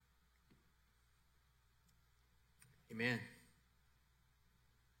Amen.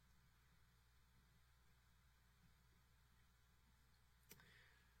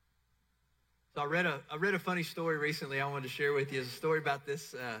 So I read a funny story recently I wanted to share with you. It's a story about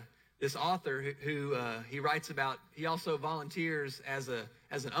this author who he writes about. He also volunteers as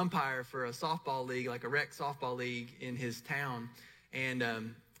an umpire for a softball league, like a rec softball league in his town.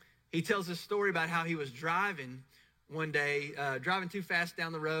 And he tells this story about how he was driving one day, driving too fast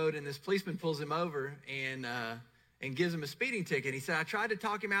down the road, and this policeman pulls him over and gives him a speeding ticket. He said, I tried to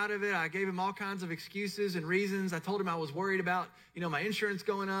talk him out of it. I gave him all kinds of excuses and reasons. I told him I was worried about, my insurance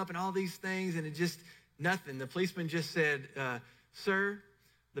going up and all these things, and it just, nothing. The policeman just said, sir,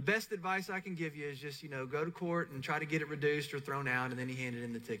 the best advice I can give you is just, go to court and try to get it reduced or thrown out, and then he handed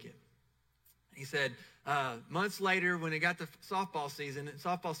him the ticket. He said, months later, when it got to softball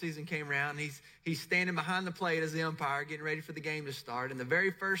season came around, he's standing behind the plate as the umpire, getting ready for the game to start, and the very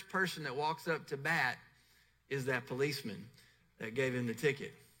first person that walks up to bat is that policeman that gave him the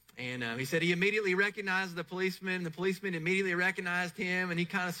ticket. And he said he immediately recognized the policeman. The policeman immediately recognized him, and he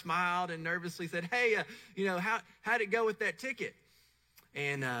kind of smiled and nervously said, hey, how'd it go with that ticket?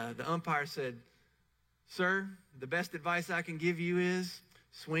 And the umpire said, sir, the best advice I can give you is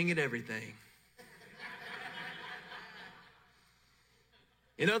swing at everything.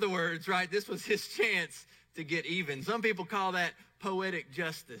 In other words, right, this was his chance to get even. Some people call that poetic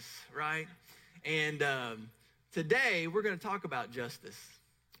justice, right? And today we're going to talk about justice,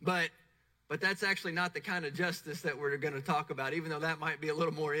 but that's actually not the kind of justice that we're going to talk about, even though that might be a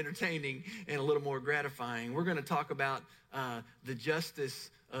little more entertaining and a little more gratifying. We're going to talk about the justice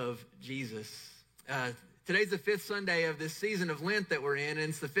of Jesus. Today's the fifth Sunday of this season of Lent that we're in, and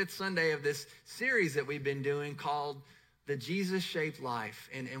it's the fifth Sunday of this series that we've been doing called The Jesus-Shaped Life,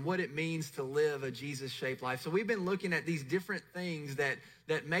 and what it means to live a Jesus-shaped life. So we've been looking at these different things that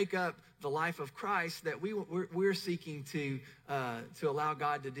make up the life of Christ that we're seeking to allow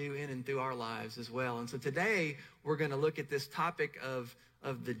God to do in and through our lives as well. And so today we're going to look at this topic of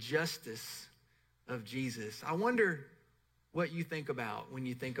the justice of Jesus. I wonder what you think about when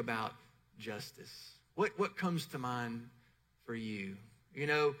you think about justice. What comes to mind for you?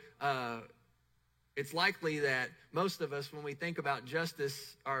 It's likely that most of us, when we think about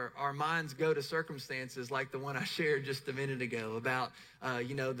justice, our minds go to circumstances like the one I shared just a minute ago about,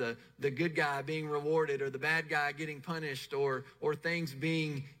 the good guy being rewarded or the bad guy getting punished or things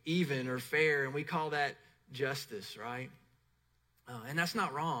being even or fair. And we call that justice, right? And that's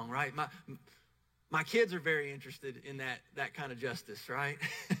not wrong, right? My kids are very interested in that kind of justice, right?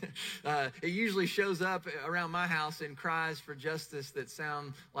 It usually shows up around my house in cries for justice that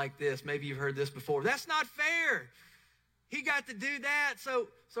sound like this. Maybe you've heard this before. That's not fair. He got to do that, so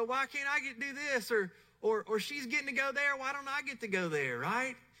why can't I get to do this? Or she's getting to go there, why don't I get to go there,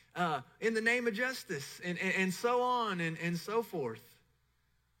 right? In the name of justice, and so on and so forth.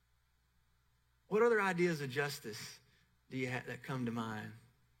 What other ideas of justice do you have that come to mind?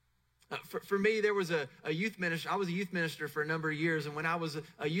 For me, there was a youth minister. I was a youth minister for a number of years, and when I was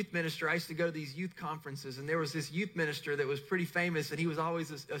a youth minister, I used to go to these youth conferences, and there was this youth minister that was pretty famous, and he was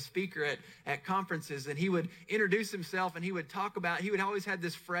always a speaker at conferences, and he would introduce himself, and he would always have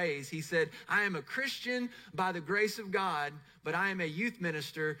this phrase. He said, I am a Christian by the grace of God, but I am a youth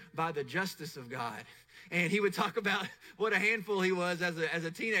minister by the justice of God. And he would talk about what a handful he was as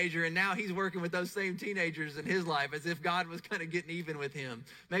a teenager, and now he's working with those same teenagers in his life as if God was kind of getting even with him.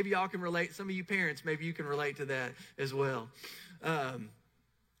 Maybe y'all can relate. Some of you parents, maybe you can relate to that as well.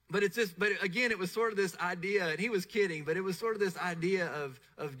 But again, it was sort of this idea, and he was kidding, but it was sort of this idea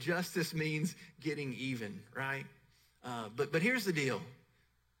of justice means getting even, right? But here's the deal.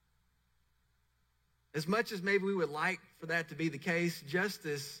 As much as maybe we would like for that to be the case,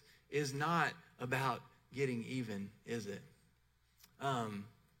 justice is not about getting even, is it?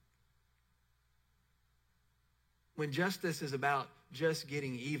 When justice is about just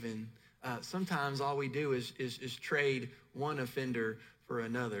getting even, sometimes all we do is trade one offender for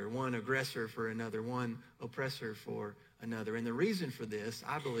another, one aggressor for another, one oppressor for another. And the reason for this,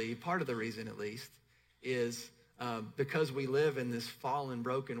 I believe, part of the reason at least, is because we live in this fallen,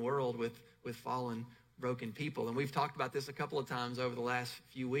 broken world with fallen, broken people. And we've talked about this a couple of times over the last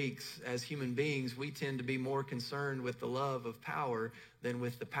few weeks. As human beings, we tend to be more concerned with the love of power than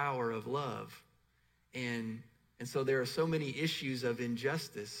with the power of love. And so there are so many issues of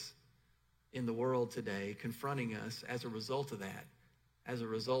injustice in the world today confronting us as a result of that, as a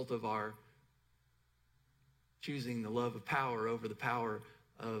result of our choosing the love of power over the power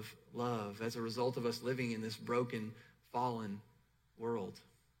of love, as a result of us living in this broken, fallen world.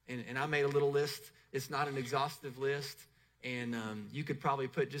 And I made a little list. It's not an exhaustive list, and you could probably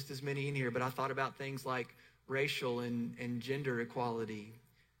put just as many in here, but I thought about things like racial and gender equality,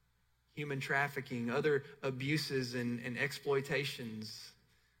 human trafficking, other abuses and exploitations,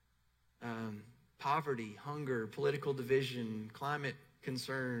 poverty, hunger, political division, climate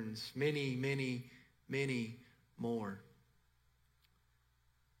concerns, many, many, many more.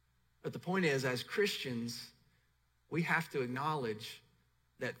 But the point is, as Christians, we have to acknowledge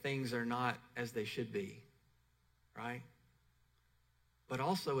that things are not as they should be, right? But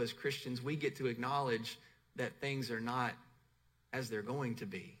also as Christians, we get to acknowledge that things are not as they're going to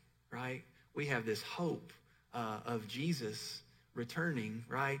be, right? We have this hope of Jesus returning,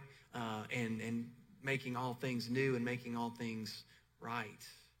 right? And making all things new and making all things right.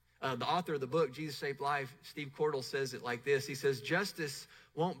 The author of the book, Jesus Shaped Life, Steve Cordle, says it like this. He says, justice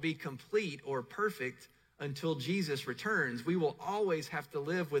won't be complete or perfect until Jesus returns. We will always have to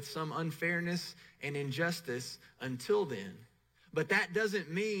live with some unfairness and injustice until then. But that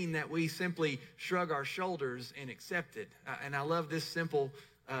doesn't mean that we simply shrug our shoulders and accept it. And I love this simple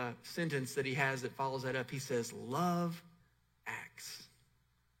sentence that he has that follows that up. He says, love acts.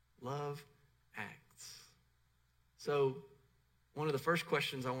 Love acts. So one of the first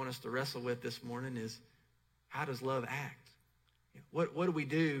questions I want us to wrestle with this morning is, how does love act? What do we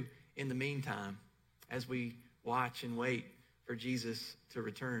do in the meantime as we watch and wait for Jesus to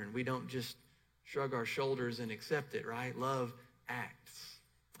return? We don't just shrug our shoulders and accept it, right? Love acts.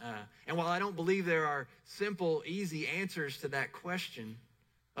 And while I don't believe there are simple, easy answers to that question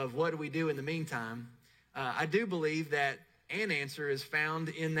of what do we do in the meantime, I do believe that an answer is found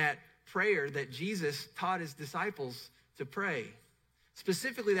in that prayer that Jesus taught his disciples to pray.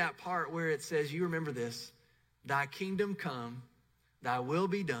 Specifically that part where it says, you remember this, thy kingdom come, thy will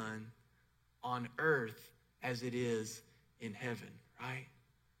be done on earth as it is in heaven, right?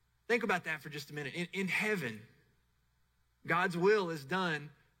 Think about that for just a minute. In heaven, God's will is done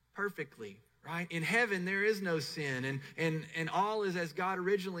perfectly, right? In heaven, there is no sin, and all is as God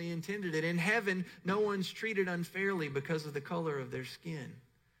originally intended it. In heaven, no one's treated unfairly because of the color of their skin.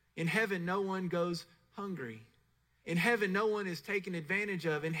 In heaven, no one goes hungry. In heaven, no one is taken advantage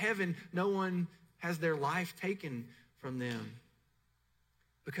of. In heaven, no one has their life taken from them.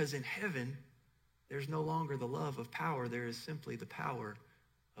 Because in heaven, there's no longer the love of power. There is simply the power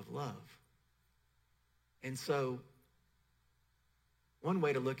of love. And so, one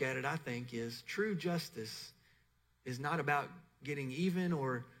way to look at it, I think, is true justice is not about getting even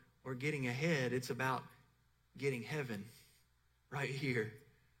or getting ahead. It's about getting heaven right here,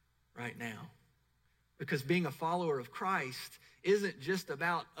 right now. Because being a follower of Christ isn't just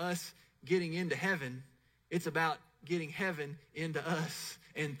about us getting into heaven. It's about getting heaven into us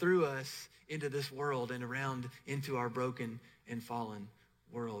and through us into this world and around into our broken and fallen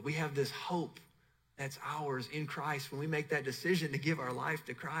world. We have this hope that's ours in Christ when we make that decision to give our life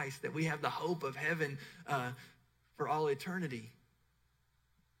to Christ, that we have the hope of heaven for all eternity.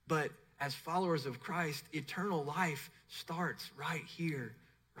 But as followers of Christ, eternal life starts right here,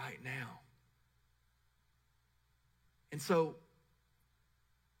 right now. And so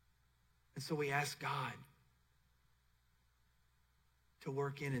we ask God to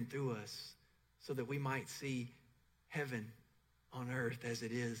work in and through us so that we might see heaven on earth as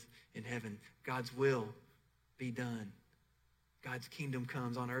it is in heaven. God's will be done. God's kingdom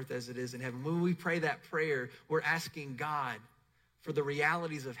comes on earth as it is in heaven. When we pray that prayer, we're asking God for the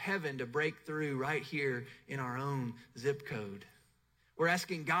realities of heaven to break through right here in our own zip code. We're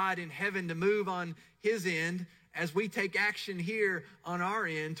asking God in heaven to move on his end as we take action here on our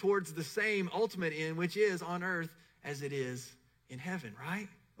end towards the same ultimate end, which is on earth as it is in heaven, right?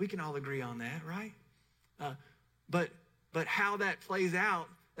 We can all agree on that, right? But how that plays out,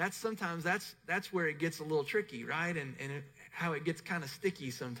 that's where it gets a little tricky, right? And how it gets kind of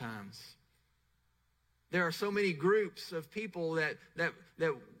sticky sometimes. There are so many groups of people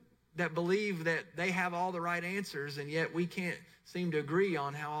that believe that they have all the right answers, and yet we can't seem to agree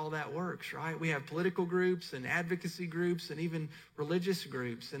on how all that works, right? We have political groups and advocacy groups and even religious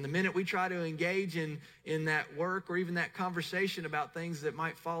groups. And the minute we try to engage in that work or even that conversation about things that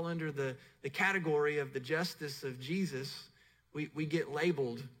might fall under the category of the justice of Jesus, we get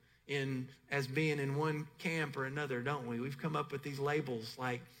labeled as being in one camp or another, don't we? We've come up with these labels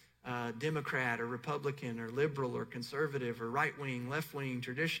like Democrat or Republican or liberal or conservative or right-wing, left-wing,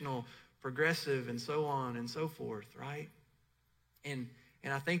 traditional, progressive, and so on and so forth, right? And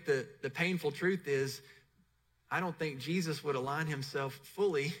I think the painful truth is I don't think Jesus would align himself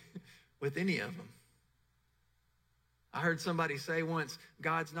fully with any of them. I heard somebody say once,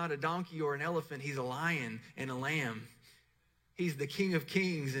 God's not a donkey or an elephant, he's a lion and a lamb. He's the King of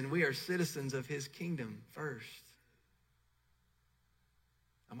Kings, and we are citizens of his kingdom first.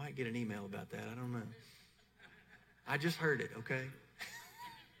 I might get an email about that. I don't know. I just heard it, okay?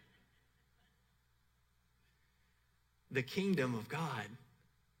 The kingdom of God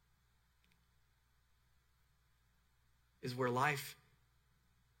is where life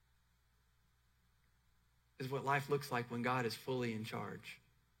is what life looks like when God is fully in charge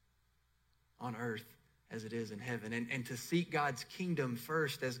on earth as it is in heaven. And to seek God's kingdom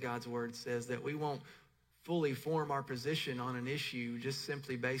first, as God's word says, that we won't fully form our position on an issue just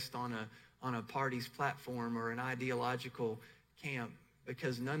simply based on a party's platform or an ideological camp,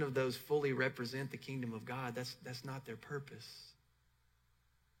 because none of those fully represent the kingdom of God. That's not their purpose.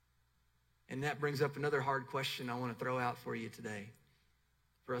 And that brings up another hard question I want to throw out for you today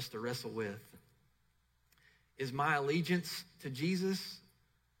for us to wrestle with. Is my allegiance to Jesus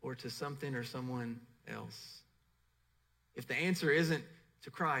or to something or someone else? If the answer isn't to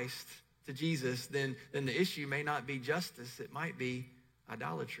Christ, to Jesus, then the issue may not be justice. It might be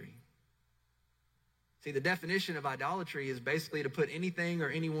idolatry. See, the definition of idolatry is basically to put anything or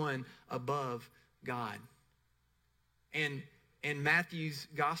anyone above God. And Matthew's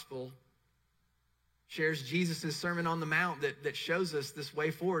gospel shares Jesus' Sermon on the Mount that shows us this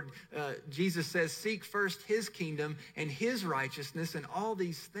way forward. Jesus says, seek first his kingdom and his righteousness, and all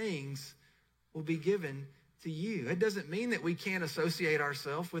these things will be given to you. It doesn't mean that we can't associate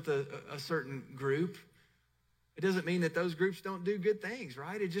ourselves with a certain group. It doesn't mean that those groups don't do good things,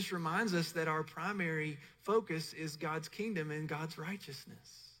 right? It just reminds us that our primary focus is God's kingdom and God's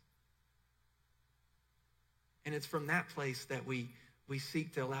righteousness. And it's from that place that we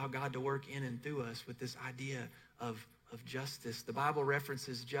seek to allow God to work in and through us with this idea of justice. The Bible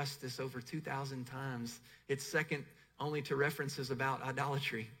references justice over 2,000 times. It's second only to references about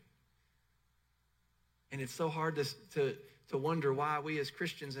idolatry. And it's so hard to wonder why we as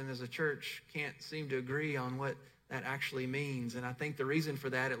Christians and as a church can't seem to agree on what that actually means. And I think the reason for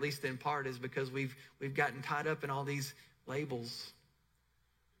that, at least in part, is because we've gotten tied up in all these labels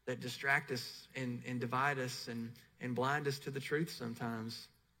that distract us and divide us and blind us to the truth sometimes.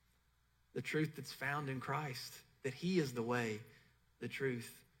 The truth that's found in Christ, that he is the way, the truth,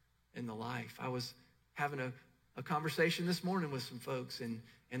 and the life. I was having a conversation this morning with some folks, and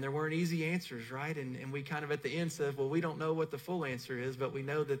there weren't easy answers, right? And we kind of at the end said, well, we don't know what the full answer is, but we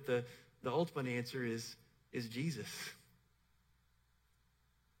know that the ultimate answer is Jesus.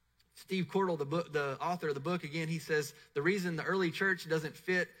 Steve Cordle, the author of the book, again, he says, the reason the early church doesn't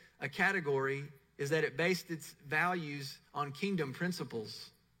fit a category is that it based its values on kingdom principles,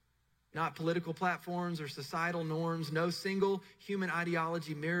 not political platforms or societal norms. No single human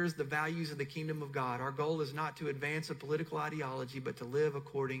ideology mirrors the values of the kingdom of God. Our goal is not to advance a political ideology, but to live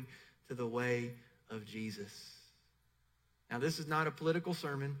according to the way of Jesus. Now, this is not a political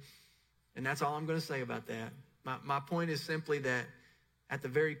sermon, and that's all I'm going to say about that. My point is simply that at the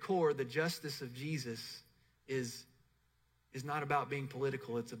very core, the justice of Jesus is not about being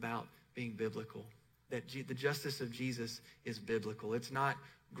political. It's about being biblical. That the justice of Jesus is biblical. It's not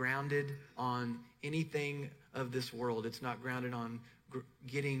grounded on anything of this world. It's not grounded on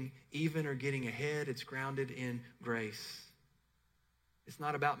getting even or getting ahead. It's grounded in grace. It's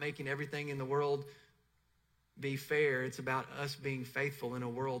not about making everything in the world be fair. It's about us being faithful in a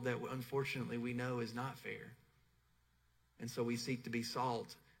world that unfortunately we know is not fair. And so we seek to be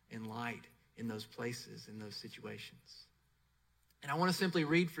salt and light in those places, in those situations. And I want to simply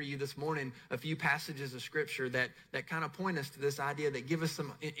read for you this morning a few passages of Scripture that kind of point us to this idea, that give us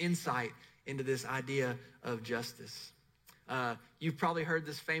some insight into this idea of justice. You've probably heard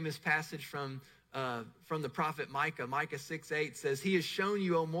this famous passage from the prophet Micah. Micah 6:8 says, he has shown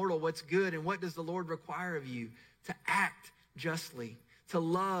you, O mortal, what's good, and what does the Lord require of you? To act justly, to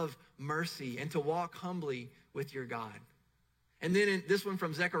love mercy, and to walk humbly with your God. And then in this one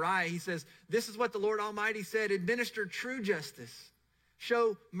from Zechariah, he says, this is what the Lord Almighty said, administer true justice.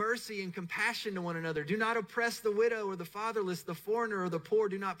 Show mercy and compassion to one another. Do not oppress the widow or the fatherless, the foreigner or the poor.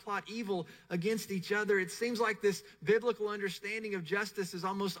 Do not plot evil against each other. It seems like this biblical understanding of justice is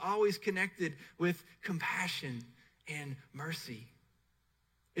almost always connected with compassion and mercy.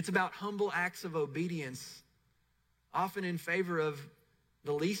 It's about humble acts of obedience, often in favor of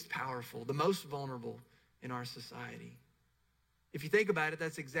the least powerful, the most vulnerable in our society. If you think about it,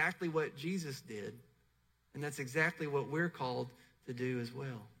 that's exactly what Jesus did, and that's exactly what we're called to do as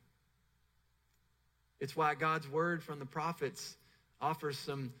well. It's why God's word from the prophets offers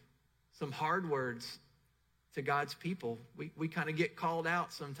some hard words to God's people. We kind of get called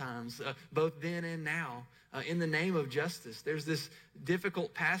out sometimes, both then and now, in the name of justice. There's this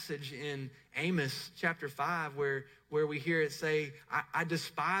difficult passage in Amos chapter 5 where we hear it say, I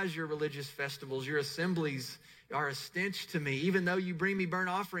despise your religious festivals, your assemblies, are a stench to me. Even though you bring me burnt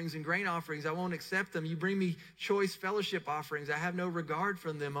offerings and grain offerings, I won't accept them. You bring me choice fellowship offerings. I have no regard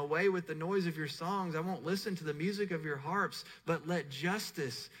for them. Away with the noise of your songs. I won't listen to the music of your harps, but let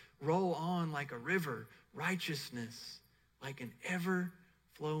justice roll on like a river, righteousness like an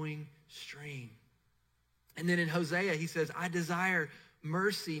ever-flowing stream. And then in Hosea, he says, I desire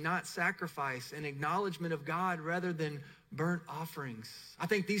mercy, not sacrifice, and acknowledgement of God rather than burnt offerings. I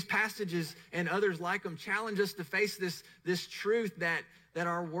think these passages and others like them challenge us to face this truth that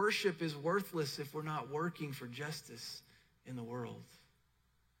our worship is worthless if we're not working for justice in the world.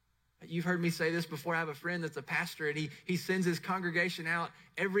 You've heard me say this before. I have a friend that's a pastor, and he sends his congregation out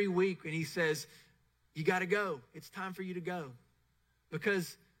every week, and he says, you got to go. It's time for you to go.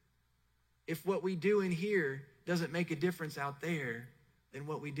 Because if what we do in here doesn't make a difference out there, then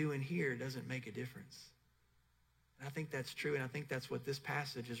what we do in here doesn't make a difference. And I think that's true, and I think that's what this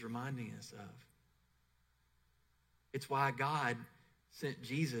passage is reminding us of. It's why God sent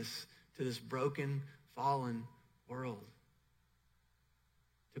Jesus to this broken, fallen world.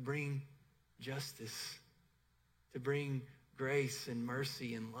 To bring justice, to bring grace and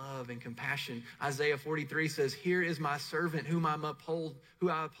mercy and love and compassion. Isaiah 43 says, here is my servant whom I uphold,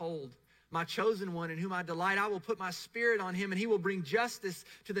 my chosen one in whom I delight. I will put my spirit on him, and he will bring justice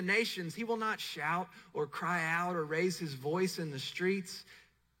to the nations. He will not shout or cry out or raise his voice in the streets.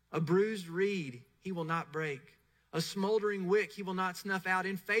 A bruised reed he will not break. A smoldering wick he will not snuff out.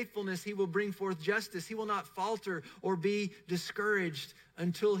 In faithfulness he will bring forth justice. He will not falter or be discouraged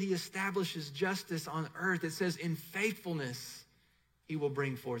until he establishes justice on earth. It says, in faithfulness he will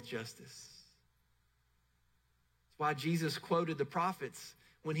bring forth justice. That's why Jesus quoted the prophets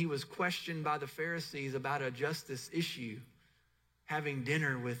when he was questioned by the Pharisees about a justice issue, having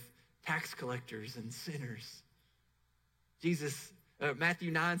dinner with tax collectors and sinners.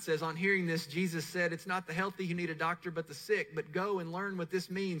 Matthew 9 says, on hearing this, Jesus said, it's not the healthy who need a doctor, but the sick. But go and learn what this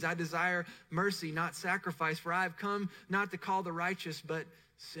means. I desire mercy, not sacrifice, for I have come not to call the righteous, but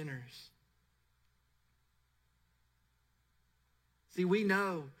sinners. See, we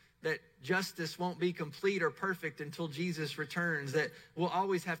know that justice won't be complete or perfect until Jesus returns, that we'll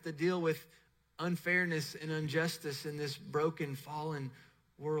always have to deal with unfairness and injustice in this broken, fallen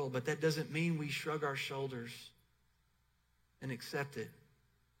world. But that doesn't mean we shrug our shoulders and accept it.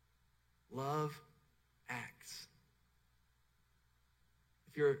 Love acts.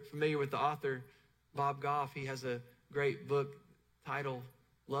 If you're familiar with the author, Bob Goff, he has a great book titled,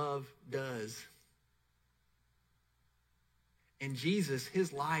 Love Does. And Jesus,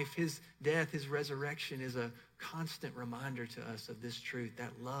 his life, his death, his resurrection is a constant reminder to us of this truth,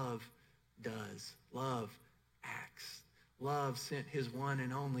 that love does. Love acts. Love sent his one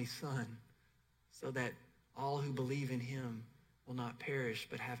and only Son so that all who believe in him will not perish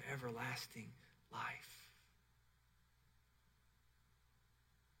but have everlasting life.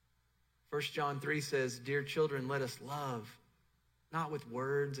 1 John 3 says, dear children, let us love, not with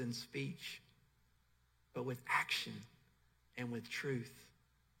words and speech, but with action and with truth.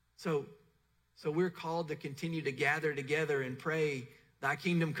 So we're called to continue to gather together and pray, thy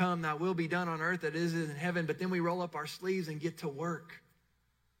kingdom come, thy will be done on earth as it is in heaven. But then we roll up our sleeves and get to work.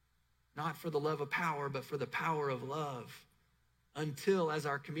 Not for the love of power, but for the power of love. Until, as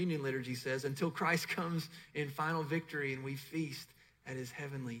our communion liturgy says, until Christ comes in final victory and we feast at his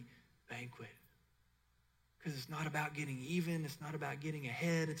heavenly banquet. Because it's not about getting even. It's not about getting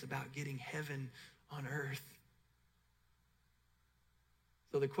ahead. It's about getting heaven on earth.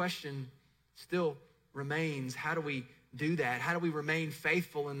 So the question still remains, how do we do that? How do we remain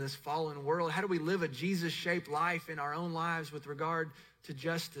faithful in this fallen world? How do we live a Jesus-shaped life in our own lives with regard to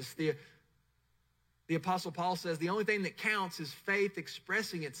justice? The Apostle Paul says the only thing that counts is faith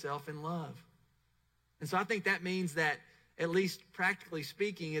expressing itself in love. And so I think that means that, at least practically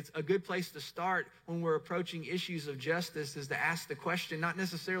speaking, it's a good place to start when we're approaching issues of justice is to ask the question, not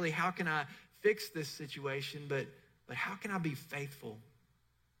necessarily how can I fix this situation, but how can I be faithful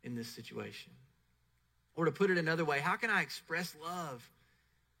in this situation? Or to put it another way, how can I express love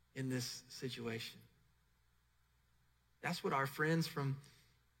in this situation? That's what our friends from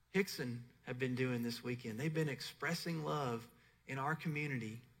Hickson have been doing this weekend. They've been expressing love in our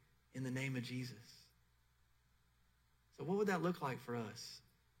community in the name of Jesus. So what would that look like for us?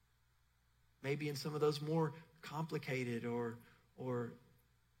 Maybe in some of those more complicated or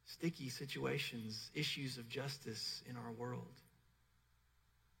sticky situations, issues of justice in our world.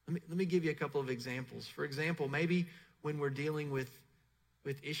 Let me give you a couple of examples. For example, maybe when we're dealing with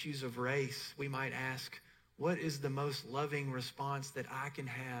issues of race, we might ask, what is the most loving response that I can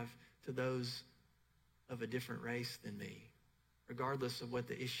have to those of a different race than me, regardless of what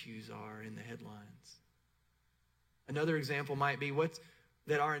the issues are in the headlines? Another example might be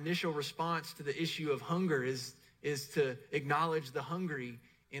that our initial response to the issue of hunger is to acknowledge the hungry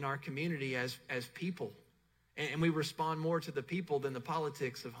in our community as people. And we respond more to the people than the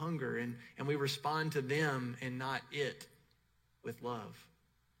politics of hunger. And we respond to them and not it with love.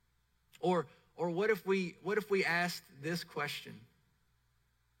 Or what if we asked this question?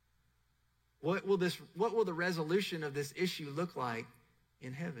 What will the resolution of this issue look like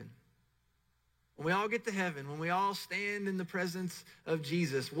in heaven? When we all get to heaven, when we all stand in the presence of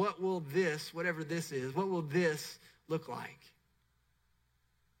Jesus, what will this, whatever this is, what will this look like?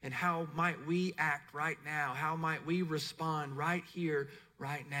 And how might we act right now? How might we respond right here,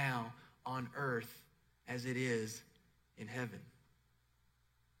 right now on earth as it is in heaven?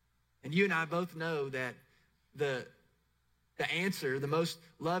 And you and I both know that the answer, the most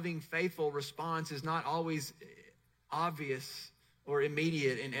loving, faithful response is not always obvious or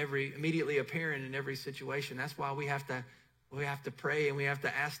immediately apparent in every situation. That's why we have to pray, and we have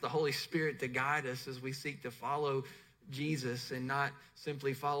to ask the Holy Spirit to guide us as we seek to follow Jesus and not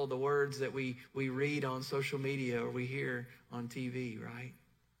simply follow the words that we read on social media or we hear on TV, right?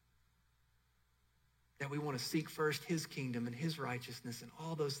 That we want to seek first his kingdom and his righteousness, and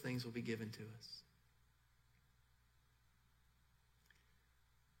all those things will be given to us.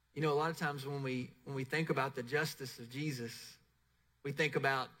 You know, a lot of times when we think about the justice of Jesus, we think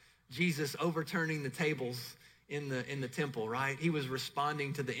about Jesus overturning the tables in the temple, right? He was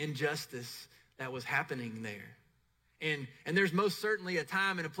responding to the injustice that was happening there. And there's most certainly a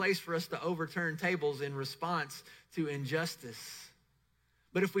time and a place for us to overturn tables in response to injustice.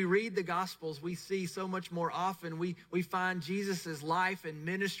 But if we read the Gospels, we see so much more often, we find Jesus' life and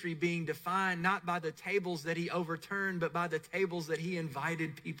ministry being defined not by the tables that he overturned, but by the tables that he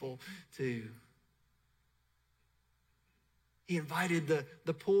invited people to. He invited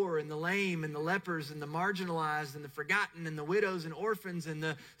the poor and the lame and the lepers and the marginalized and the forgotten and the widows and orphans and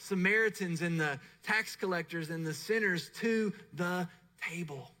the Samaritans and the tax collectors and the sinners to the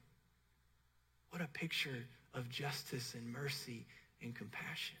table. What a picture of justice and mercy and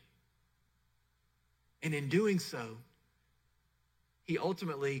compassion. And in doing so, he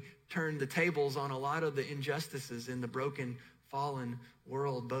ultimately turned the tables on a lot of the injustices in the broken, fallen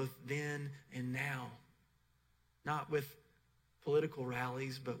world, both then and now. Not with political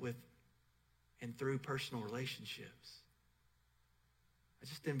rallies, but with and through personal relationships. I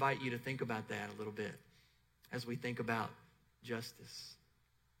just invite you to think about that a little bit as we think about justice.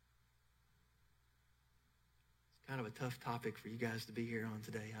 It's kind of a tough topic for you guys to be here on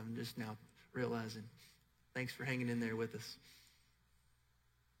today. I'm just now realizing. Thanks for hanging in there with us.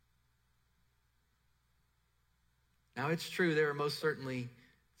 Now, it's true, there are most certainly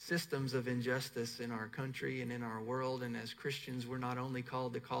systems of injustice in our country and in our world, and as Christians, we're not only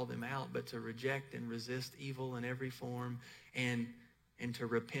called to call them out, but to reject and resist evil in every form and to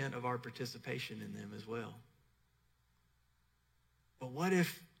repent of our participation in them as well. But what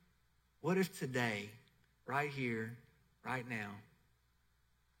if today, right here, right now,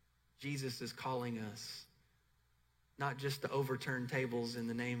 Jesus is calling us not just to overturn tables in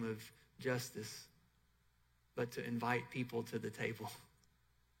the name of justice, but to invite people to the table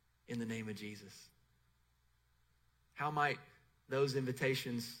in the name of Jesus? How might those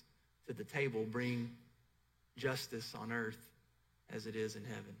invitations to the table bring justice on earth as it is in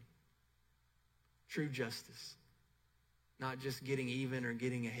heaven? True justice. Not just getting even or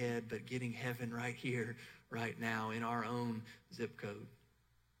getting ahead, but getting heaven right here, right now, in our own zip code.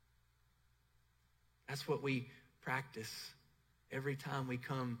 That's what we practice every time we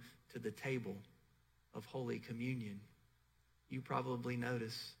come to the table of Holy Communion. You probably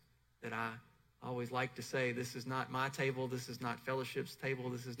notice that I always like to say, this is not my table, this is not Fellowship's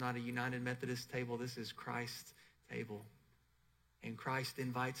table, this is not a United Methodist table, this is Christ's table. And Christ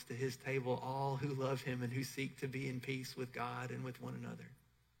invites to his table all who love him and who seek to be in peace with God and with one another.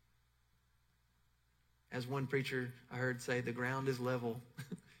 As one preacher I heard say, the ground is level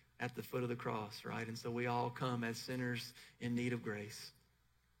at the foot of the cross, right? And so we all come as sinners in need of grace.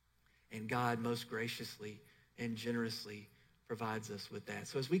 And God most graciously and generously provides us with that.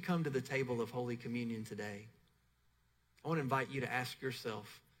 So as we come to the table of Holy Communion today, I want to invite you to ask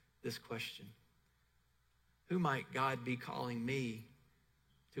yourself this question. Who might God be calling me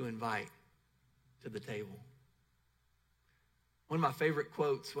to invite to the table? One of my favorite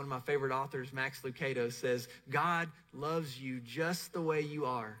quotes, one of my favorite authors, Max Lucado, says, God loves you just the way you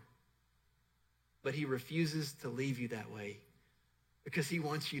are, but he refuses to leave you that way because he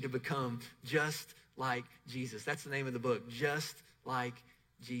wants you to become just like Jesus. That's the name of the book, Just Like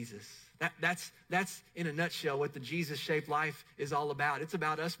Jesus. That's in a nutshell what the Jesus-shaped life is all about. It's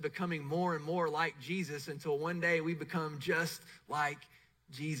about us becoming more and more like Jesus until one day we become just like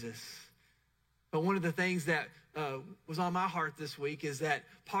Jesus. But one of the things that was on my heart this week is that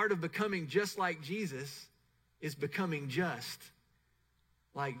part of becoming just like Jesus is becoming just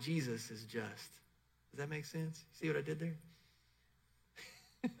like Jesus is just. Does that make sense? See what I did there?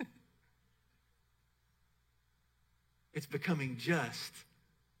 It's becoming just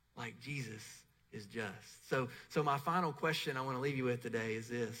like Jesus is just. So my final question I want to leave you with today is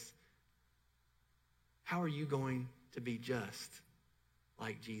this. How are you going to be just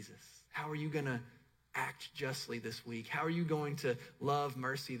like Jesus? How are you going to act justly this week? How are you going to love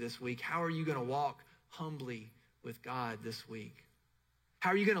mercy this week? How are you going to walk humbly with God this week? How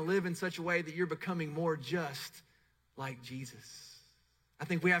are you going to live in such a way that you're becoming more just like Jesus? I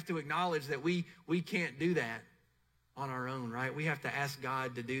think we have to acknowledge that we can't do that on our own, right? We have to ask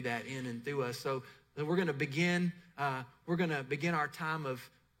God to do that in and through us. So we're going to begin our time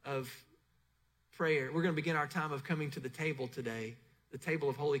of prayer. We're going to begin our time of coming to the table today, the table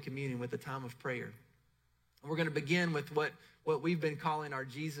of Holy Communion, with a time of prayer. We're going to begin with what we've been calling our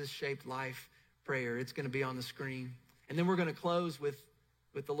Jesus-shaped life prayer. It's going to be on the screen. And then we're going to close with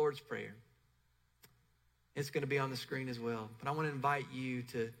the Lord's Prayer. It's going to be on the screen as well. But I want to invite you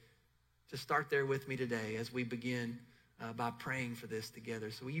to start there with me today as we begin by praying for this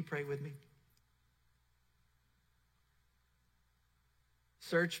together. So will you pray with me?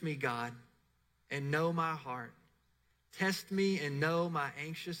 Search me, God, and know my heart. Test me and know my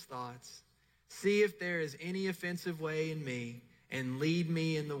anxious thoughts. See if there is any offensive way in me, and lead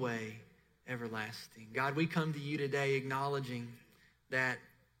me in the way everlasting. God, we come to you today acknowledging that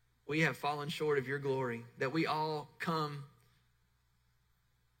we have fallen short of your glory, that we all come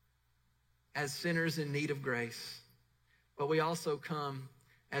as sinners in need of grace, but we also come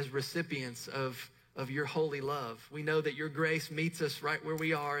as recipients of your holy love. We know that your grace meets us right where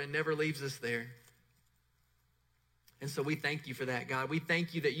we are and never leaves us there. And so we thank you for that, God. We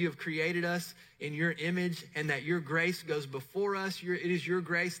thank you that you have created us in your image and that your grace goes before us. It is your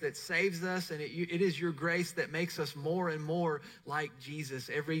grace that saves us, and it is your grace that makes us more and more like Jesus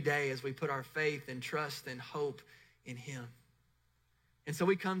every day as we put our faith and trust and hope in him. And so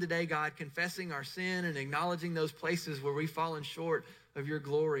we come today, God, confessing our sin and acknowledging those places where we've fallen short of your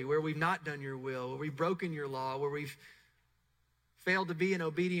glory, where we've not done your will, where we've broken your law, where we've failed to be an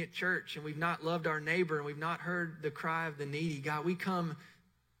obedient church, and we've not loved our neighbor, and we've not heard the cry of the needy. God, we come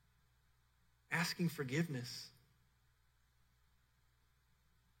asking forgiveness.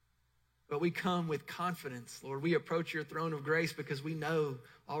 But we come with confidence, Lord. We approach your throne of grace because we know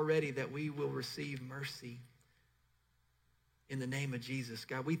already that we will receive mercy in the name of Jesus.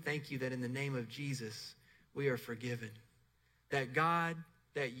 God, we thank you that in the name of Jesus, we are forgiven. That God,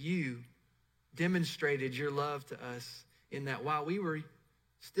 that you demonstrated your love to us in that while we were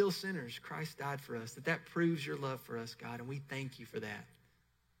still sinners, Christ died for us. That proves your love for us, God, and we thank you for that.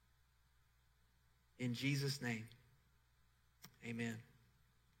 In Jesus' name, amen.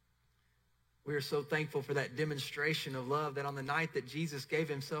 We are so thankful for that demonstration of love, that on the night that Jesus gave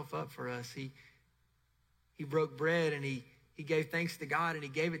himself up for us, he broke bread and he gave thanks to God, and he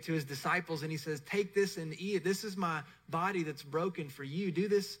gave it to his disciples, and he says, take this and eat it. This is my body that's broken for you. Do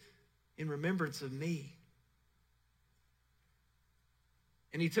this in remembrance of me.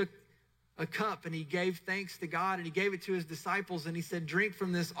 And he took a cup and he gave thanks to God, and he gave it to his disciples, and he said, drink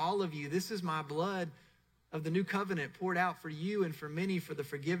from this, all of you. This is my blood of the new covenant poured out for you and for many for the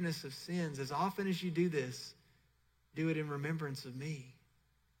forgiveness of sins. As often as you do this, do it in remembrance of me,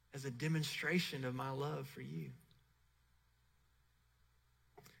 as a demonstration of my love for you.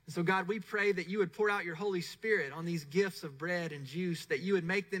 And so, God, we pray that you would pour out your Holy Spirit on these gifts of bread and juice, that you would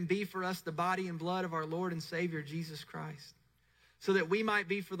make them be for us the body and blood of our Lord and Savior, Jesus Christ, so that we might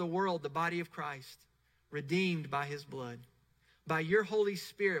be for the world the body of Christ, redeemed by his blood. By your Holy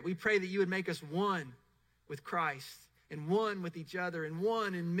Spirit, we pray that you would make us one with Christ and one with each other and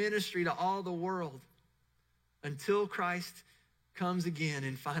one in ministry to all the world until Christ comes again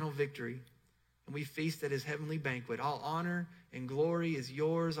in final victory and we feast at his heavenly banquet. All honor and glory is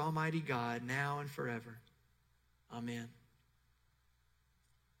yours, Almighty God, now and forever. Amen.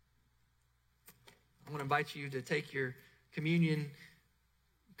 I want to invite you to take your communion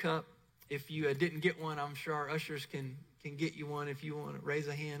cup. If you didn't get one, I'm sure our ushers can get you one. If you want to raise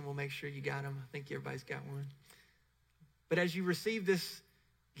a hand, we'll make sure you got them. I think everybody's got one. But as you receive this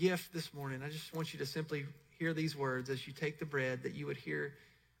gift this morning, I just want you to simply hear these words. As you take the bread, that you would hear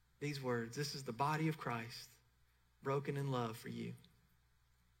these words. This is the body of Christ, broken in love for you.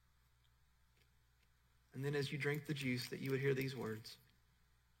 And then as you drink the juice, that you would hear these words.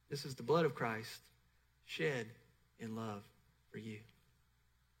 This is the blood of Christ shed in love for you.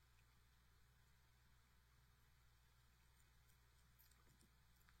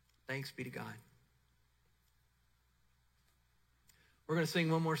 Thanks be to God. We're going to sing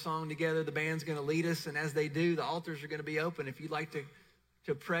one more song together. The band's going to lead us, and as they do, the altars are going to be open. If you'd like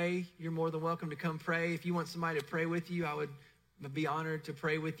to pray, you're more than welcome to come pray. If you want somebody to pray with you, I would be honored to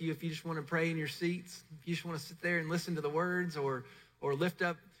pray with you. If you just want to pray in your seats, if you just want to sit there and listen to the words or lift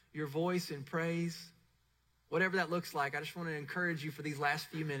up your voice in praise, whatever that looks like, I just want to encourage you for these last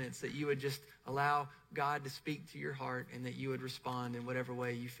few minutes that you would just allow God to speak to your heart and that you would respond in whatever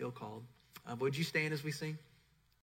way you feel called. Would you stand as we sing?